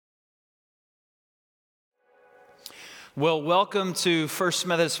Well, welcome to First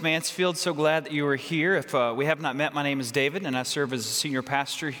Methodist Mansfield. So glad that you are here. If we have not met, my name is David, and I serve as a senior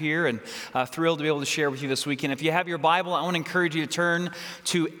pastor here, and thrilled to be able to share with you this weekend. If you have your Bible, I want to encourage you to turn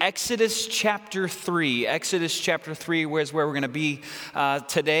to Exodus chapter 3. Exodus chapter 3 is where we're going to be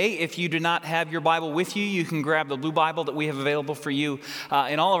today. If you do not have your Bible with you, you can grab the blue Bible that we have available for you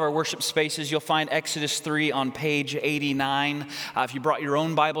in all of our worship spaces. You'll find Exodus 3 on page 89. If you brought your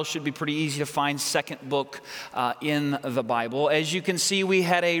own Bible, it should be pretty easy to find second book in the Bible. As you can see, we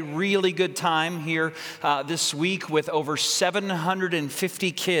had a really good time here this week with over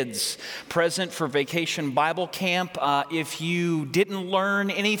 750 kids present for Vacation Bible Camp. If you didn't learn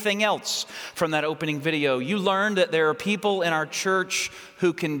anything else from that opening video, you learned that there are people in our church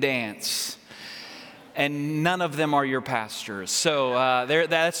who can dance. And none of them are your pastors. So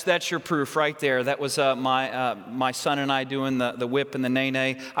that's your proof right there. That was my son and I doing the whip and the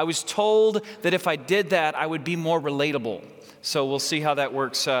nay-nay. I was told that if I did that, I would be more relatable. So we'll see how that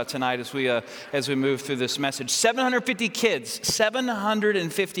works tonight as we move through this message. 750 kids.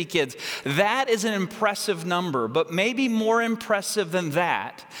 That is an impressive number, but maybe more impressive than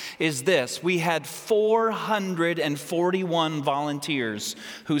that is this. We had 441 volunteers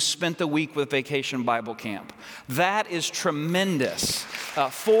who spent the week with Vacation Bible Camp. That is tremendous.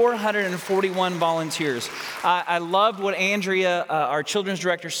 441 volunteers. I loved what Andrea, our children's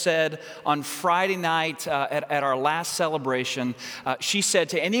director, said on Friday night at our last celebration. She said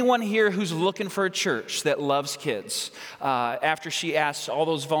to anyone here who's looking for a church that loves kids, after she asked all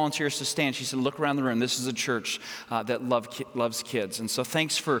those volunteers to stand, she said, look around the room. This is a church that loves kids. And so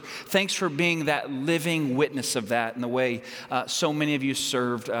thanks for being that living witness of that in the way so many of you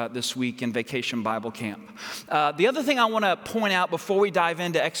served this week in Vacation Bible Camp. The other thing I want to point out before we dive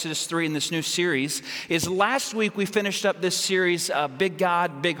into Exodus 3 in this new series is last week we finished up this series, Big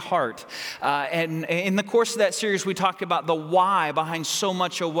God, Big Heart. And in the course of that series, we talked about the why behind so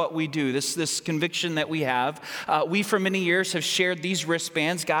much of what we do, this conviction that we have. We, for many years, have shared these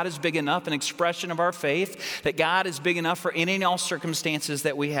wristbands. God is big enough, an expression of our faith, that God is big enough for any and all circumstances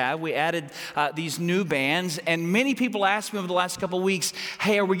that we have. We added these new bands, and many people asked me over the last couple of weeks,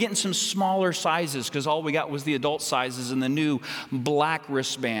 hey, are we getting some smaller sizes? Because all we got was the adult sizes and the new black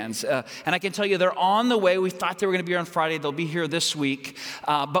wristbands. And I can tell you they're on the way. We thought they were going to be here on Friday. They'll be here this week.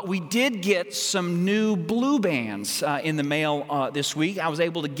 But we did get some new blue bands in the mail this week. I was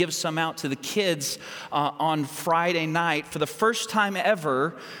able to give some out to the kids on Friday night. For the first time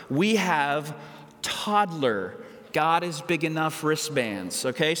ever, we have toddler God is big enough wristbands,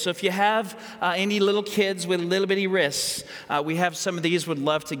 okay? So if you have any little kids with little bitty wrists, we have some of these. Would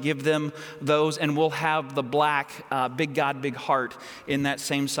love to give them those, and we'll have the black Big God, Big Heart in that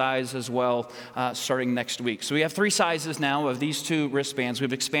same size as well starting next week. So we have 3 sizes now of these 2 wristbands.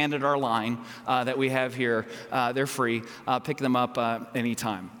 We've expanded our line that we have here. They're free. Pick them up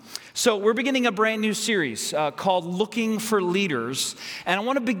anytime. So we're beginning a brand new series called Looking for Leaders. And I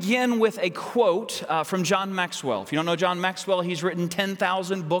want to begin with a quote from John Maxwell. If you don't know John Maxwell, he's written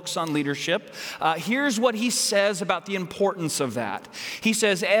 10,000 books on leadership. Here's what he says about the importance of that. He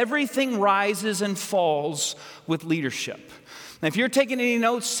says, everything rises and falls with leadership. Now, if you're taking any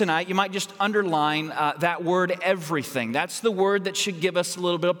notes tonight, you might just underline that word everything. That's the word that should give us a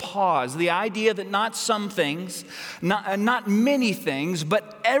little bit of pause. The idea that not some things, not many things,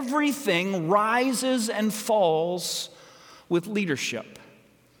 but everything rises and falls with leadership.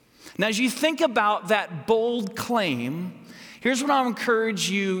 Now, as you think about that bold claim, here's what I'll encourage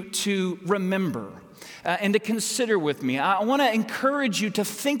you to remember. And to consider with me. I want to encourage you to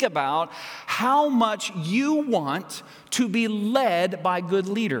think about how much you want to be led by good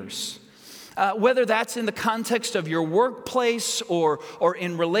leaders. Whether that's in the context of your workplace or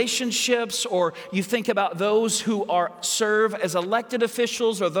in relationships, or you think about those who serve as elected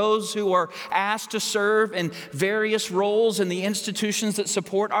officials or those who are asked to serve in various roles in the institutions that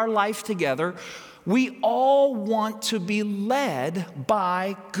support our life together. We all want to be led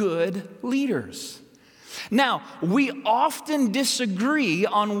by good leaders. Now, we often disagree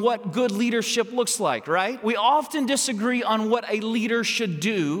on what good leadership looks like, right? We often disagree on what a leader should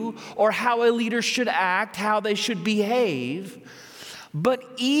do or how a leader should act, how they should behave. But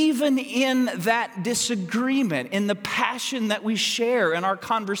even in that disagreement, in the passion that we share in our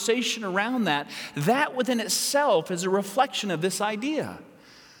conversation around that within itself is a reflection of this idea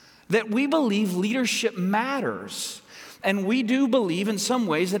that we believe leadership matters. And we do believe in some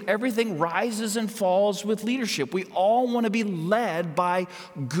ways that everything rises and falls with leadership. We all want to be led by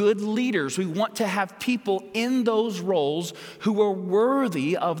good leaders. We want to have people in those roles who are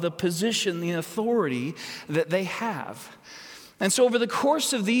worthy of the position, the authority that they have. And so over the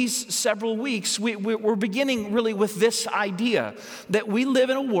course of these several weeks, we're beginning really with this idea that we live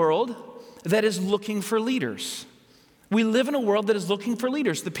in a world that is looking for leaders. We live in a world that is looking for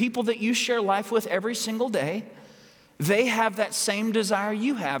leaders. The people that you share life with every single day, they have that same desire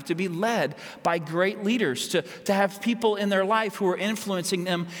you have to be led by great leaders, to have people in their life who are influencing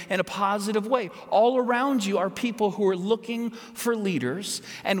them in a positive way. All around you are people who are looking for leaders,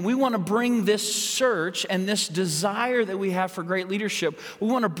 and we want to bring this search and this desire that we have for great leadership, we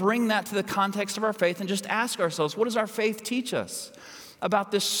want to bring that to the context of our faith and just ask ourselves, what does our faith teach us about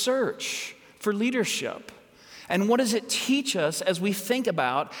this search for leadership? And what does it teach us as we think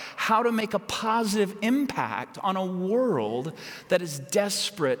about how to make a positive impact on a world that is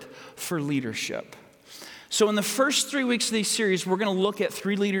desperate for leadership? So in the first 3 weeks of this series, we're going to look at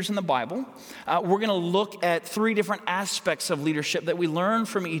 3 leaders in the Bible. We're going to look at 3 different aspects of leadership that we learn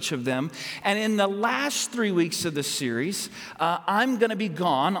from each of them. And in the last 3 weeks of this series, I'm going to be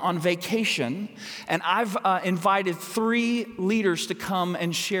gone on vacation, and I've invited 3 leaders to come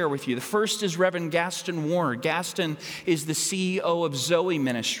and share with you. The first is Reverend Gaston Warner. Gaston is the CEO of Zoe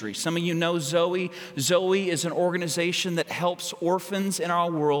Ministry. Some of you know Zoe. Zoe is an organization that helps orphans in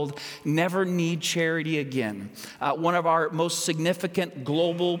our world never need charity again. One of our most significant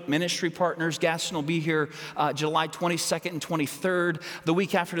global ministry partners, Gaston, will be here July 22nd and 23rd. The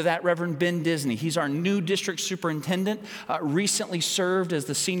week after that, Reverend Ben Disney. He's our new district superintendent, recently served as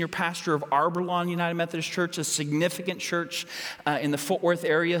the senior pastor of Arbor Lawn United Methodist Church, a significant church in the Fort Worth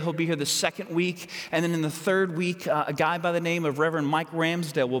area. He'll be here the second week. And then in the third week, a guy by the name of Reverend Mike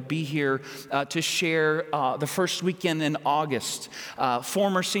Ramsdale will be here to share the first weekend in August.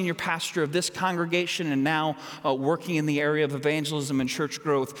 Former senior pastor of this congregation and now working in the area of evangelism and church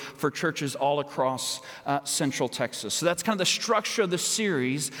growth for churches all across Central Texas. So that's kind of the structure of the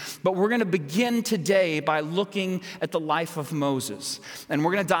series, but we're going to begin today by looking at the life of Moses. And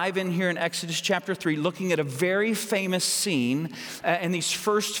we're going to dive in here in Exodus chapter 3, looking at a very famous scene, and these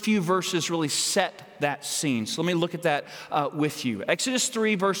first few verses really set that scene. So let me look at that with you. Exodus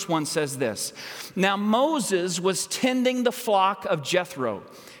 3 verse 1 says this: Now Moses was tending the flock of Jethro,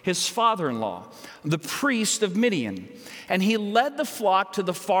 his father-in-law, the priest of Midian. And he led the flock to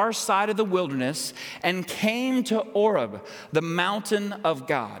the far side of the wilderness and came to Oreb, the mountain of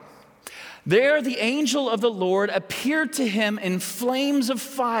God. There the angel of the Lord appeared to him in flames of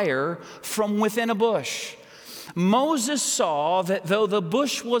fire from within a bush. Moses saw that though the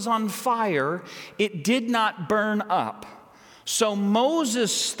bush was on fire, it did not burn up. So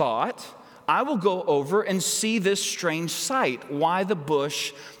Moses thought, I will go over and see this strange sight, why the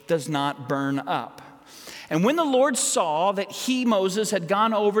bush does not burn up. And when the Lord saw that he, Moses, had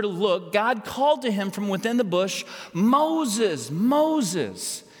gone over to look, God called to him from within the bush, Moses,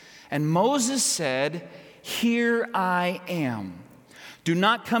 Moses. And Moses said, Here I am. Do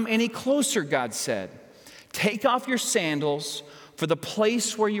not come any closer, God said. Take off your sandals, for the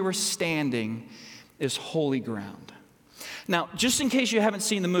place where you are standing is holy ground. Now, just in case you haven't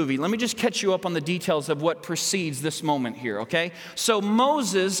seen the movie, let me just catch you up on the details of what precedes this moment here, okay? So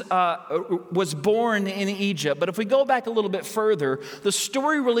Moses was born in Egypt, but if we go back a little bit further, the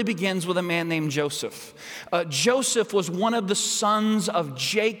story really begins with a man named Joseph. Joseph was one of the sons of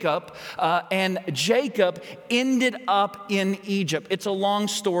Jacob, and Jacob ended up in Egypt. It's a long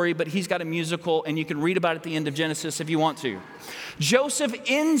story, but he's got a musical, and you can read about it at the end of Genesis if you want to. Joseph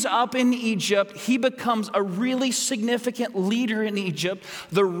ends up in Egypt. He becomes a really significant leader in Egypt,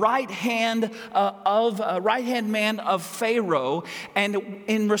 the right hand man of Pharaoh. And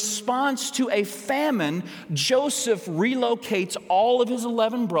in response to a famine, Joseph relocates all of his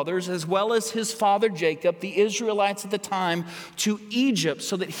 11 brothers, as well as his father Jacob, the Israelites at the time, to Egypt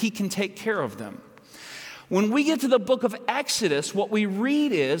so that he can take care of them. When we get to the book of Exodus, what we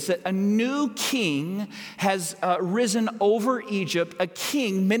read is that a new king has risen over Egypt, a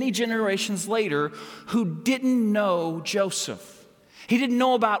king many generations later who didn't know Joseph. He didn't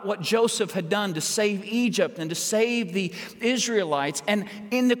know about what Joseph had done to save Egypt and to save the Israelites. And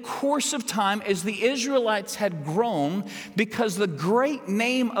in the course of time, as the Israelites had grown, because the great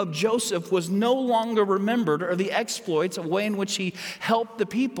name of Joseph was no longer remembered, or the exploits, a way in which he helped the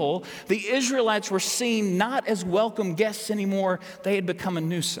people, the Israelites were seen not as welcome guests anymore. They had become a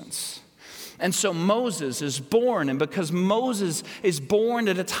nuisance. And so Moses is born, and because Moses is born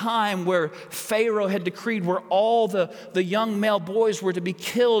at a time where Pharaoh had decreed where all the young male boys were to be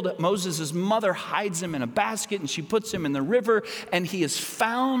killed, Moses' mother hides him in a basket and she puts him in the river, and he is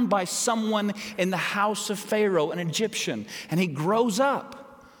found by someone in the house of Pharaoh, an Egyptian, and he grows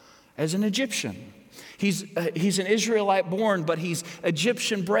up as an Egyptian. He's an Israelite born, but he's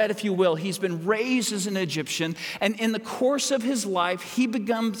Egyptian bred, if you will. He's been raised as an Egyptian. And in the course of his life, he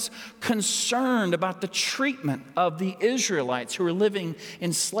becomes concerned about the treatment of the Israelites who are living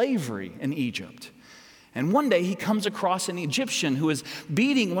in slavery in Egypt. And one day he comes across an Egyptian who is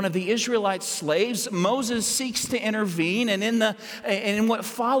beating one of the Israelite slaves. Moses seeks to intervene, and in what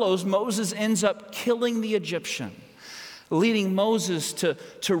follows, Moses ends up killing the Egyptian, leading Moses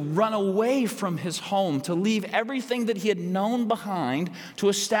to run away from his home, to leave everything that he had known behind, to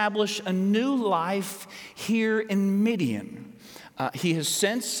establish a new life here in Midian. He has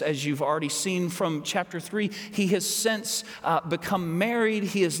since, as you've already seen from chapter 3, he has since become married.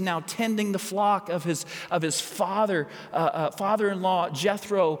 He is now tending the flock of his father-in-law,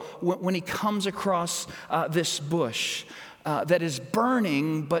 Jethro, when he comes across this bush that is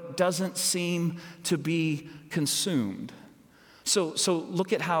burning but doesn't seem to be consumed. So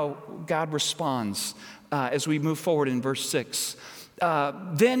look at how God responds as we move forward in verse 6.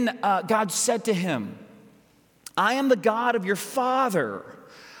 Then God said to him, I am the God of your father,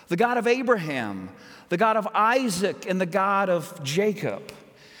 the God of Abraham, the God of Isaac, and the God of Jacob.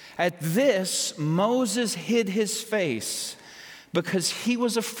 At this, Moses hid his face because he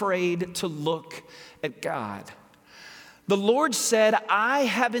was afraid to look at God. The Lord said, I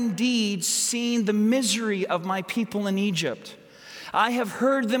have indeed seen the misery of my people in Egypt. I have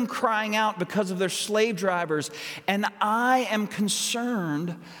heard them crying out because of their slave drivers, and I am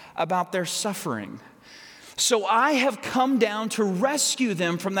concerned about their suffering. So I have come down to rescue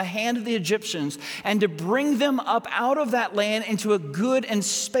them from the hand of the Egyptians and to bring them up out of that land into a good and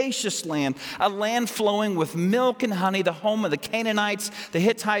spacious land, a land flowing with milk and honey, the home of the Canaanites, the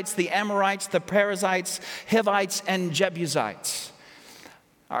Hittites, the Amorites, the Perizzites, Hivites, and Jebusites.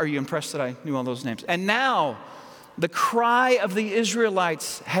 Are you impressed that I knew all those names? And now the cry of the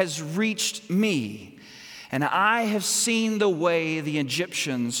Israelites has reached me, and I have seen the way the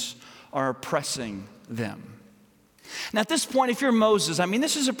Egyptians are oppressing them. Now, at this point, if you're Moses,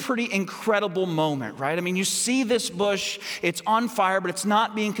 this is a pretty incredible moment, right? You see this bush, it's on fire, but it's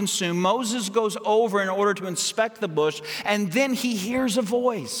not being consumed. Moses goes over in order to inspect the bush, and then he hears a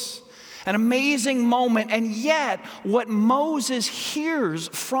voice. An amazing moment, and yet what Moses hears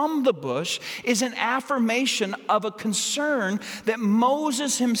from the bush is an affirmation of a concern that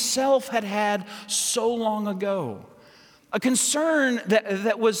Moses himself had had so long ago. A concern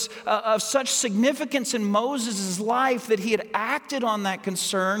that was of such significance in Moses' life that he had acted on that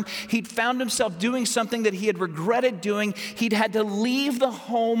concern. He'd found himself doing something that he had regretted doing. He'd had to leave the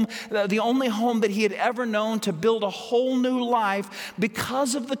home, the only home that he had ever known, to build a whole new life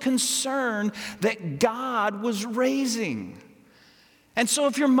because of the concern that God was raising. And so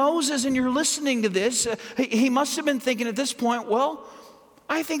if you're Moses and you're listening to this, he must have been thinking at this point, well,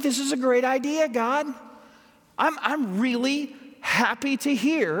 I think this is a great idea, God. I'm really happy to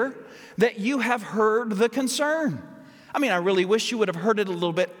hear that you have heard the concern. I really wish you would have heard it a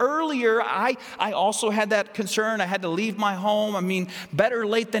little bit earlier. I also had that concern. I had to leave my home. Better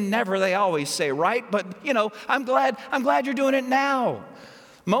late than never, they always say, right? But, I'm glad you're doing it now.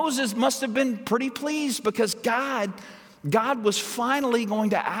 Moses must have been pretty pleased because God was finally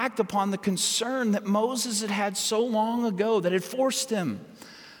going to act upon the concern that Moses had had so long ago that had forced him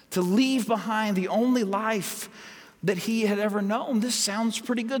to leave behind the only life that he had ever known. This sounds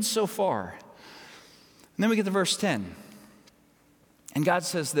pretty good so far. And then we get to verse 10. And God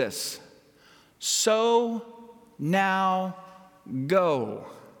says this, so now go.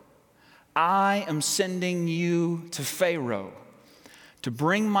 I am sending you to Pharaoh to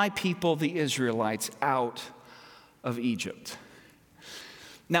bring my people, the Israelites, out of Egypt.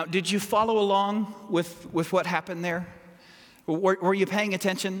 Now, did you follow along with what happened there? Were you paying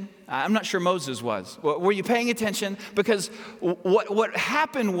attention? I'm not sure Moses was. Were you paying attention? Because what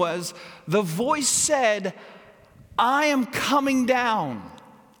happened was the voice said, I am coming down,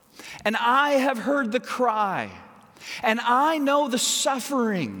 and I have heard the cry, and I know the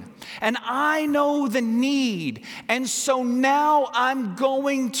suffering, and I know the need, and so now I'm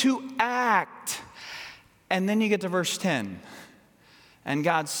going to act. And then you get to verse 10, and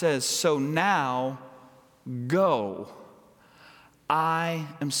God says, so now go. I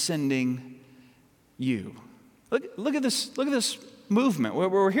am sending you. Look at this movement.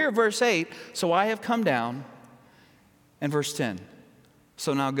 We're here at verse 8. So I have come down. And verse 10.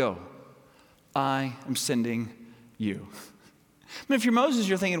 So now go. I am sending you. If you're Moses,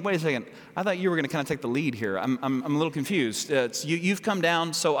 you're thinking, wait a second. I thought you were going to kind of take the lead here. I'm a little confused. You've come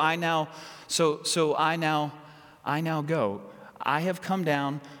down. So I now go. I have come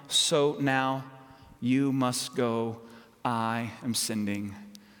down. So now you must go. I am sending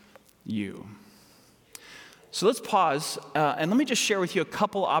you. So let's pause, and let me just share with you a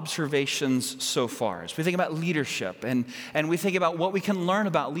couple observations so far. As we think about leadership, and we think about what we can learn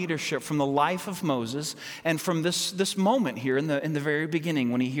about leadership from the life of Moses, and from this moment here in the very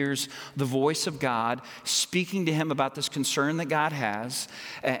beginning when he hears the voice of God speaking to him about this concern that God has,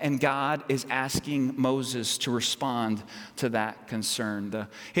 and God is asking Moses to respond to that concern.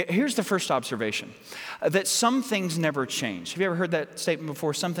 Here's the first observation, that some things never change. Have you ever heard that statement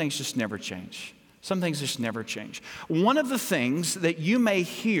before? Some things just never change. Some things just never change. One of the things that you may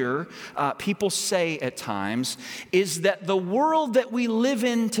hear people say at times is that the world that we live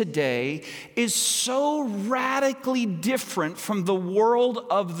in today is so radically different from the world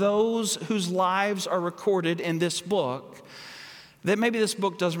of those whose lives are recorded in this book that maybe this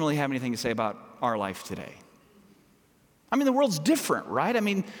book doesn't really have anything to say about our life today. I mean, the world's different, right? I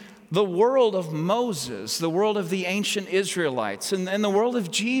mean, the world of Moses, the world of the ancient Israelites, and the world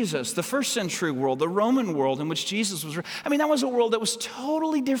of Jesus, the first century world, the Roman world in which Jesus was, I mean, that was a world that was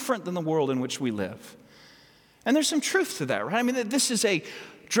totally different than the world in which we live. And there's some truth to that, right? I mean, this is a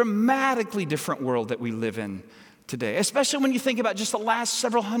dramatically different world that we live in today, especially when you think about just the last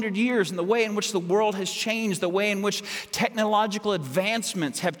several hundred years and the way in which the world has changed, the way in which technological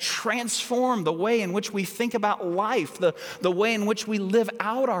advancements have transformed the way in which we think about life, the way in which we live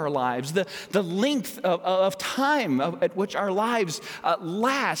out our lives, the length of time at which our lives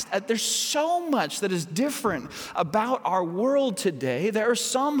last. There's so much that is different about our world today. There are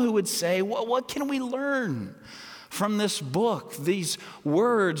some who would say, well, what can we learn from this book, these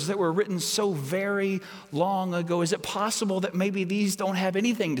words that were written so very long ago? Is it possible that maybe these don't have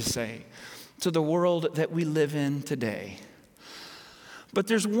anything to say to the world that we live in today? But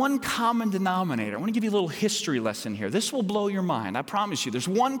there's one common denominator. I want to give you a little history lesson here. This will blow your mind, I promise you. There's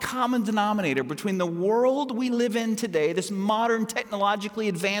one common denominator between the world we live in today, this modern technologically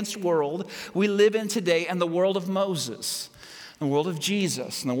advanced world we live in today, and the world of Moses, the world of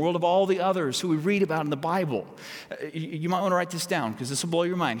Jesus, and the world of all the others who we read about in the Bible. You might want to write this down because this will blow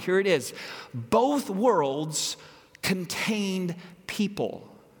your mind. Here it is. Both worlds contained people.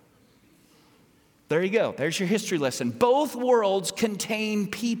 There you go. There's your history lesson. Both worlds contain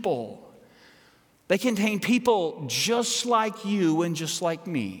people. They contain people just like you and just like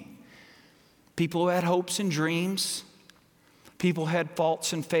me. People who had hopes and dreams. People who had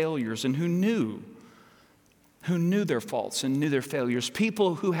faults and failures and who knew their faults and knew their failures,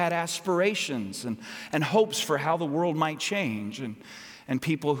 people who had aspirations and hopes for how the world might change, and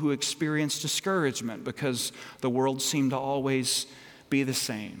people who experienced discouragement because the world seemed to always be the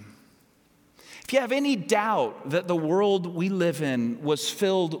same. If you have any doubt that the world we live in was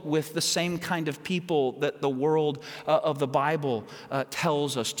filled with the same kind of people that the world of the Bible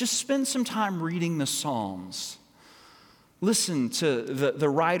tells us, just spend some time reading the Psalms. Listen to the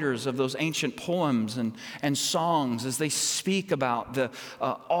writers of those ancient poems and songs as they speak about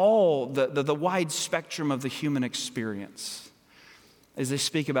the wide spectrum of the human experience, as they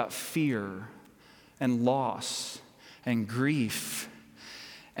speak about fear and loss and grief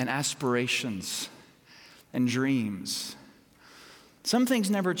and aspirations and dreams. Some things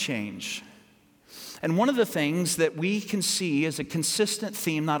never change. And one of the things that we can see as a consistent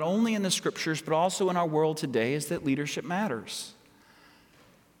theme, not only in the scriptures, but also in our world today, is that leadership matters.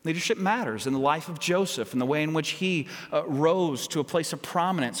 Leadership matters in the life of Joseph and the way in which he rose to a place of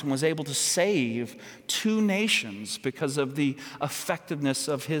prominence and was able to save two nations because of the effectiveness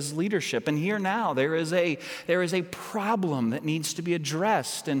of his leadership. And here now, there is a problem that needs to be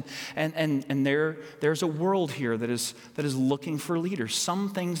addressed, and there's a world here that is looking for leaders. Some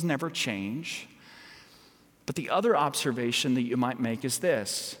things never change. But the other observation that you might make is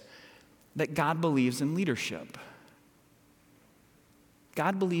this, that God believes in leadership.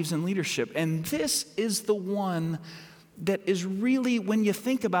 God believes in leadership. And this is the one that is really, when you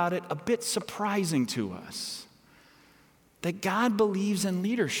think about it, a bit surprising to us. That God believes in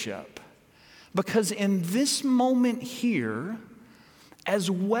leadership. Because in this moment here,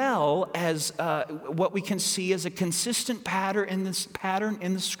 as well as what we can see as a consistent pattern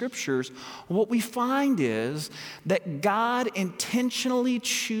in the scriptures, what we find is that God intentionally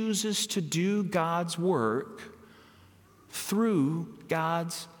chooses to do God's work through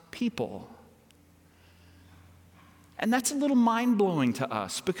God's people. And that's a little mind-blowing to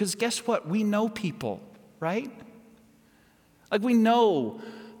us because guess what? We know people, right? Like we know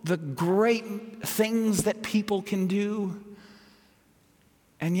the great things that people can do.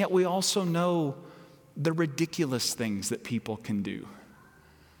 And yet we also know the ridiculous things that people can do.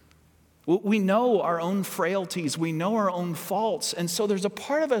 We know our own frailties. We know our own faults. And so there's a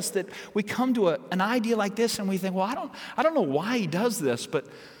part of us that we come to an idea like this and we think, well, I don't know why he does this, but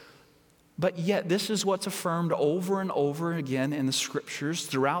But yet, this is what's affirmed over and over again in the scriptures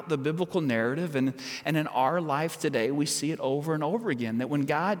throughout the biblical narrative. And in our life today, we see it over and over again, that when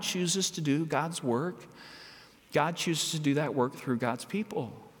God chooses to do God's work, God chooses to do that work through God's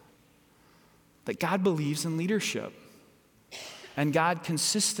people. That God believes in leadership. And God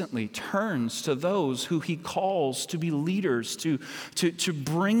consistently turns to those who he calls to be leaders, to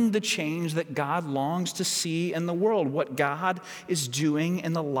bring the change that God longs to see in the world. What God is doing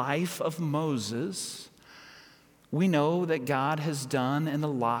in the life of Moses, we know that God has done in the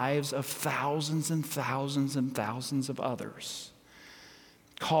lives of thousands and thousands and thousands of others.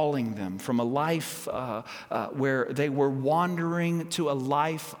 Calling them from a life where they were wandering to a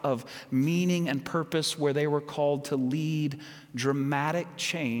life of meaning and purpose, where they were called to lead dramatic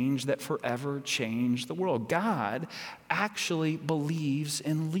change that forever changed the world. God actually believes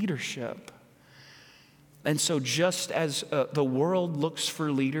in leadership. And so just as the world looks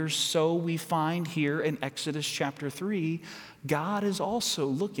for leaders, so we find here in Exodus chapter 3, God is also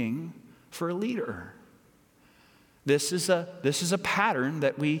looking for a leader. This is a pattern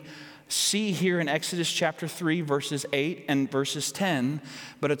that we see here in Exodus chapter 3, verses 8 and verses 10,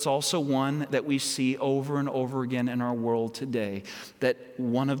 but it's also one that we see over and over again in our world today, that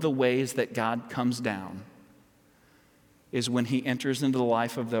one of the ways that God comes down is when he enters into the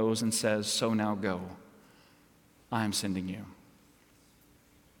life of those and says, "So now go, I am sending you.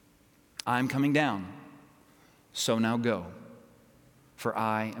 I am coming down, so now go, for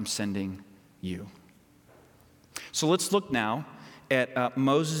I am sending you." So let's look now at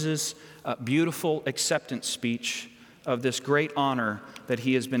Moses' beautiful acceptance speech of this great honor that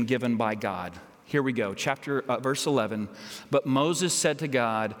he has been given by God. Here we go, verse 11. But Moses said to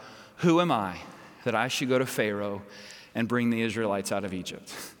God, "Who am I that I should go to Pharaoh and bring the Israelites out of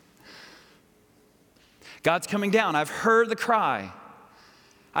Egypt?" God's coming down. I've heard the cry.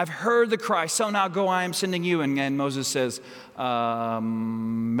 So now go, I am sending you. And Moses says,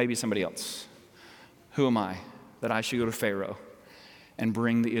 maybe somebody else. Who am I that I should go to Pharaoh and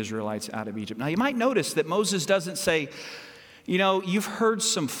bring the Israelites out of Egypt? Now, you might notice that Moses doesn't say, you've heard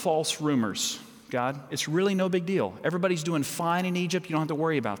some false rumors, God. It's really no big deal. Everybody's doing fine in Egypt. You don't have to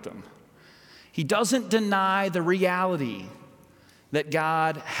worry about them. He doesn't deny the reality that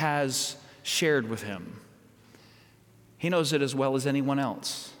God has shared with him. He knows it as well as anyone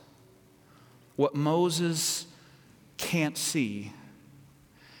else. What Moses can't see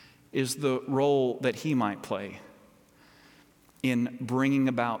is the role that he might play in bringing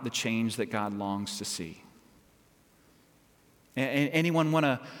about the change that God longs to see. Anyone want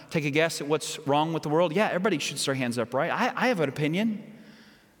to take a guess at what's wrong with the world? Yeah, everybody should start hands up, right? I have an opinion.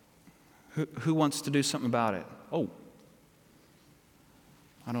 Who wants to do something about it? Oh,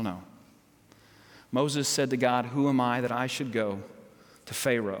 I don't know. Moses said to God, "Who am I that I should go to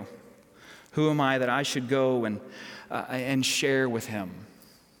Pharaoh? Who am I that I should go and share with him?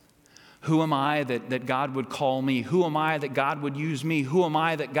 Who am I that God would call me? Who am I that God would use me? Who am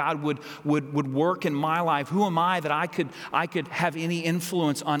I that God would work in my life? Who am I that I could have any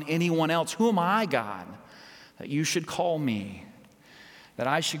influence on anyone else? Who am I, God, that you should call me, that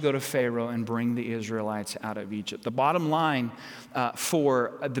I should go to Pharaoh and bring the Israelites out of Egypt?" The bottom line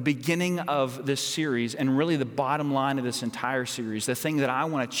for the beginning of this series, and really the bottom line of this entire series, the thing that I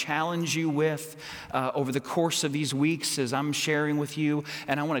want to challenge you with over the course of these weeks as I'm sharing with you,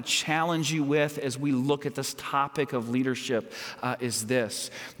 and I want to challenge you with as we look at this topic of leadership, is this: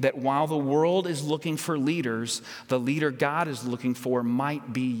 that while the world is looking for leaders, the leader God is looking for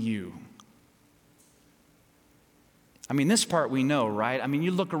might be you. I mean, this part we know, right? I mean,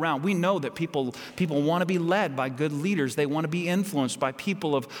 you look around, we know that people want to be led by good leaders. They want to be influenced by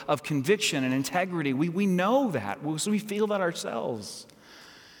people of conviction and integrity. We know that, so we feel that ourselves.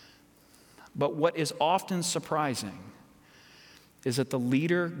 But what is often surprising is that the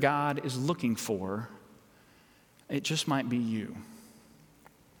leader God is looking for, it just might be you.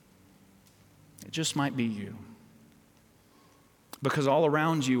 It just might be you. Because all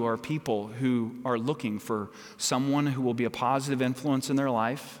around you are people who are looking for someone who will be a positive influence in their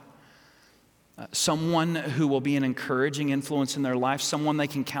life, someone who will be an encouraging influence in their life, someone they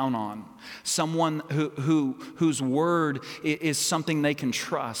can count on, someone whose word is something they can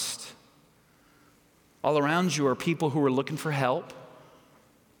trust. All around you are people who are looking for help,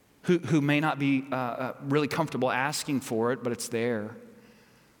 who may not be really comfortable asking for it, but it's there.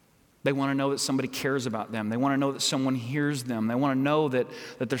 They want to know that somebody cares about them. They want to know that someone hears them. They want to know that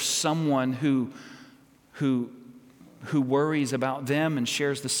there's someone who worries about them and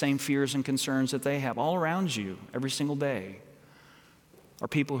shares the same fears and concerns that they have. All around you, every single day, are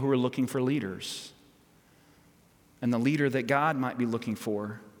people who are looking for leaders. And the leader that God might be looking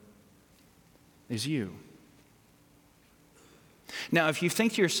for is you. Now, if you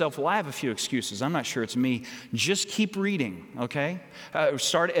think to yourself, well, I have a few excuses, I'm not sure it's me, just keep reading, okay?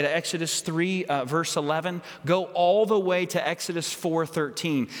 Start at Exodus 3, verse 11. Go all the way to Exodus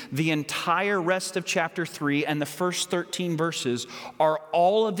 4:13. The entire rest of chapter 3 and the first 13 verses are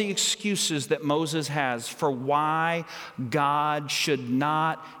all of the excuses that Moses has for why God should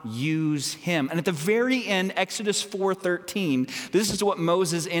not use him. And at the very end, Exodus 4:13, this is what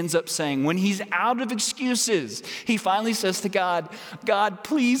Moses ends up saying. When he's out of excuses, he finally says to God, God,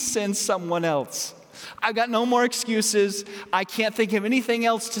 please send someone else. I've got no more excuses. I can't think of anything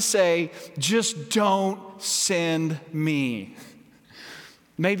else to say. Just don't send me.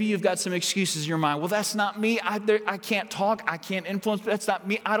 Maybe you've got some excuses in your mind. Well, that's not me. I can't talk. I can't influence. That's not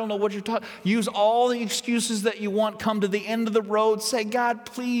me. I don't know what you're talking. Use all the excuses that you want. Come to the end of the road. Say, God,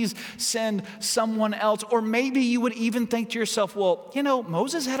 please send someone else. Or maybe you would even think to yourself, well,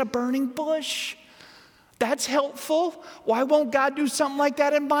 Moses had a burning bush. That's helpful. Why won't God do something like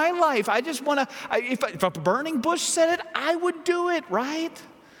that in my life? I just want to, if a burning bush said it, I would do it, right?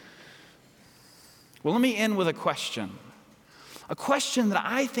 Well, let me end with a question. A question that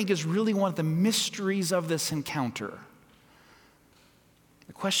I think is really one of the mysteries of this encounter.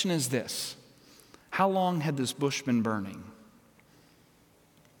 The question is this: how long had this bush been burning?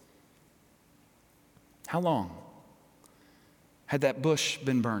 How long had that bush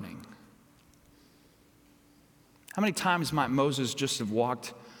been burning? How many times might Moses just have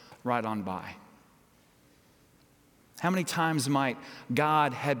walked right on by? How many times might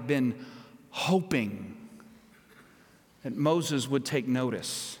God have been hoping that Moses would take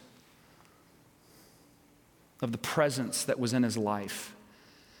notice of the presence that was in his life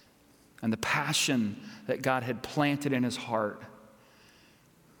and the passion that God had planted in his heart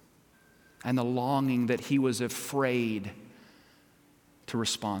and the longing that he was afraid to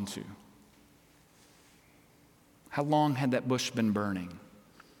respond to? How long had that bush been burning?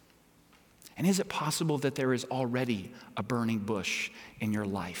 And is it possible that there is already a burning bush in your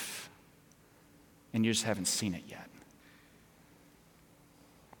life and you just haven't seen it yet?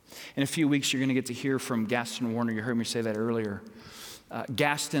 In a few weeks, you're going to get to hear from Gaston Warner. You heard me say that earlier.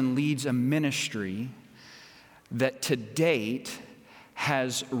 Gaston leads a ministry that to date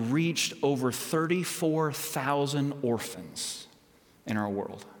has reached over 34,000 orphans in our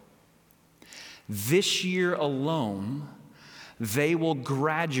world. This year alone, they will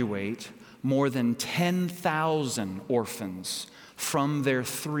graduate more than 10,000 orphans from their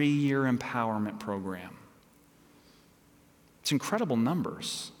 3-year empowerment program. It's incredible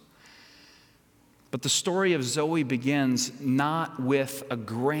numbers. But the story of Zoe begins not with a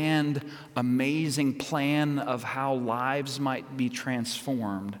grand, amazing plan of how lives might be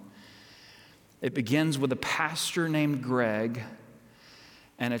transformed. It begins with a pastor named Greg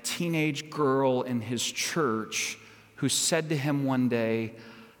and a teenage girl in his church who said to him one day,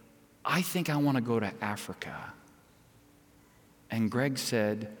 I think I want to go to Africa. And Greg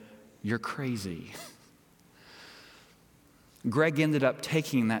said, you're crazy. Greg ended up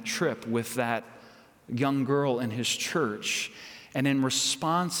taking that trip with that young girl in his church. And in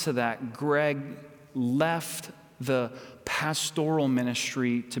response to that, Greg left the pastoral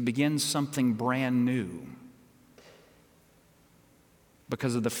ministry to begin something brand new,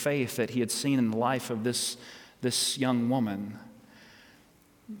 because of the faith that he had seen in the life of this young woman,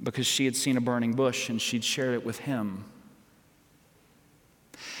 because she had seen a burning bush and she'd shared it with him.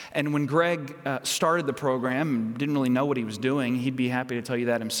 And when Greg started the program and didn't really know what he was doing, he'd be happy to tell you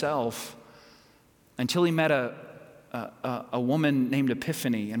that himself, until he met a woman named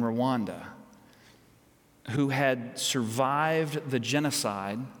Epiphany in Rwanda who had survived the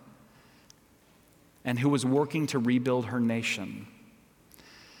genocide and who was working to rebuild her nation,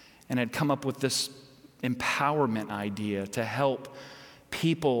 and had come up with this empowerment idea to help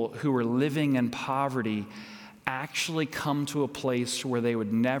people who were living in poverty actually come to a place where they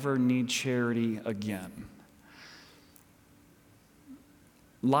would never need charity again.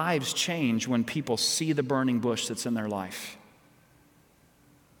 Lives change when people see the burning bush that's in their life.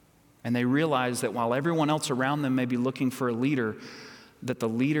 And they realize that while everyone else around them may be looking for a leader, that the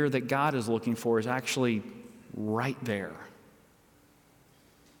leader that God is looking for is actually right there.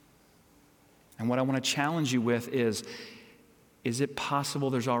 And what I want to challenge you with is it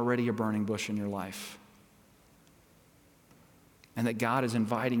possible there's already a burning bush in your life? And that God is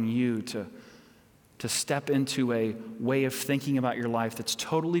inviting you to step into a way of thinking about your life that's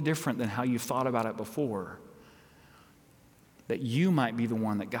totally different than how you've thought about it before. That you might be the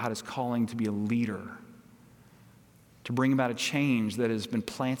one that God is calling to be a leader, to bring about a change that has been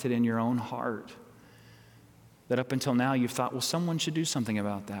planted in your own heart. That up until now you've thought, well, someone should do something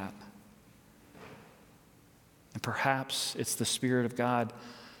about that. Perhaps it's the Spirit of God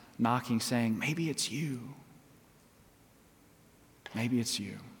knocking, saying, maybe it's you. Maybe it's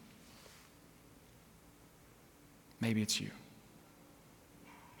you. Maybe it's you.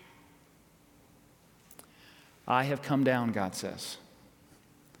 I have come down, God says.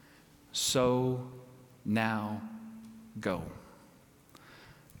 So now go,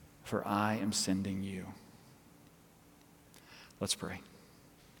 for I am sending you. Let's pray.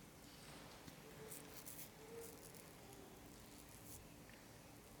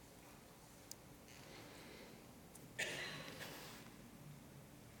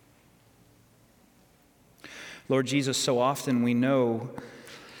 Lord Jesus, so often we know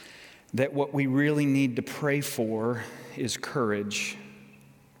that what we really need to pray for is courage.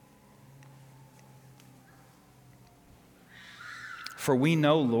 For we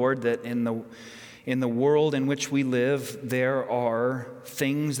know, Lord, that in the world in which we live, there are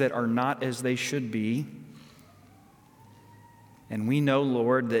things that are not as they should be. And we know,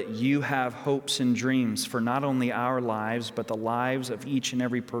 Lord, that you have hopes and dreams for not only our lives, but the lives of each and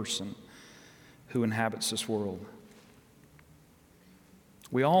every person who inhabits this world.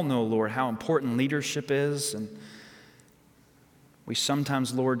 We all know, Lord, how important leadership is, and we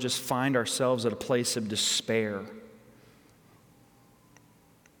sometimes, Lord, just find ourselves at a place of despair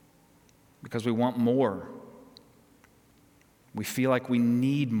because we want more. We feel like we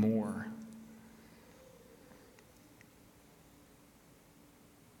need more.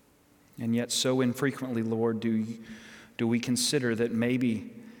 And yet so infrequently, Lord, do we consider that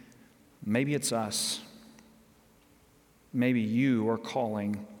maybe it's us. Maybe you are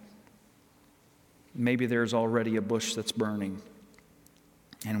calling. Maybe there's already a bush that's burning,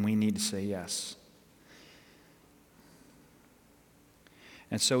 and we need to say yes.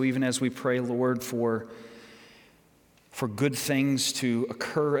 And so even as we pray, Lord, for good things to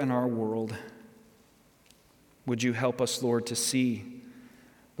occur in our world, would you help us, Lord, to see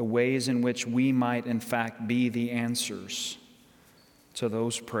the ways in which we might, in fact, be the answers to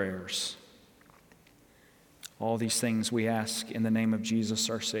those prayers. All these things we ask in the name of Jesus,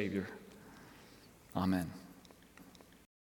 our Savior. Amen.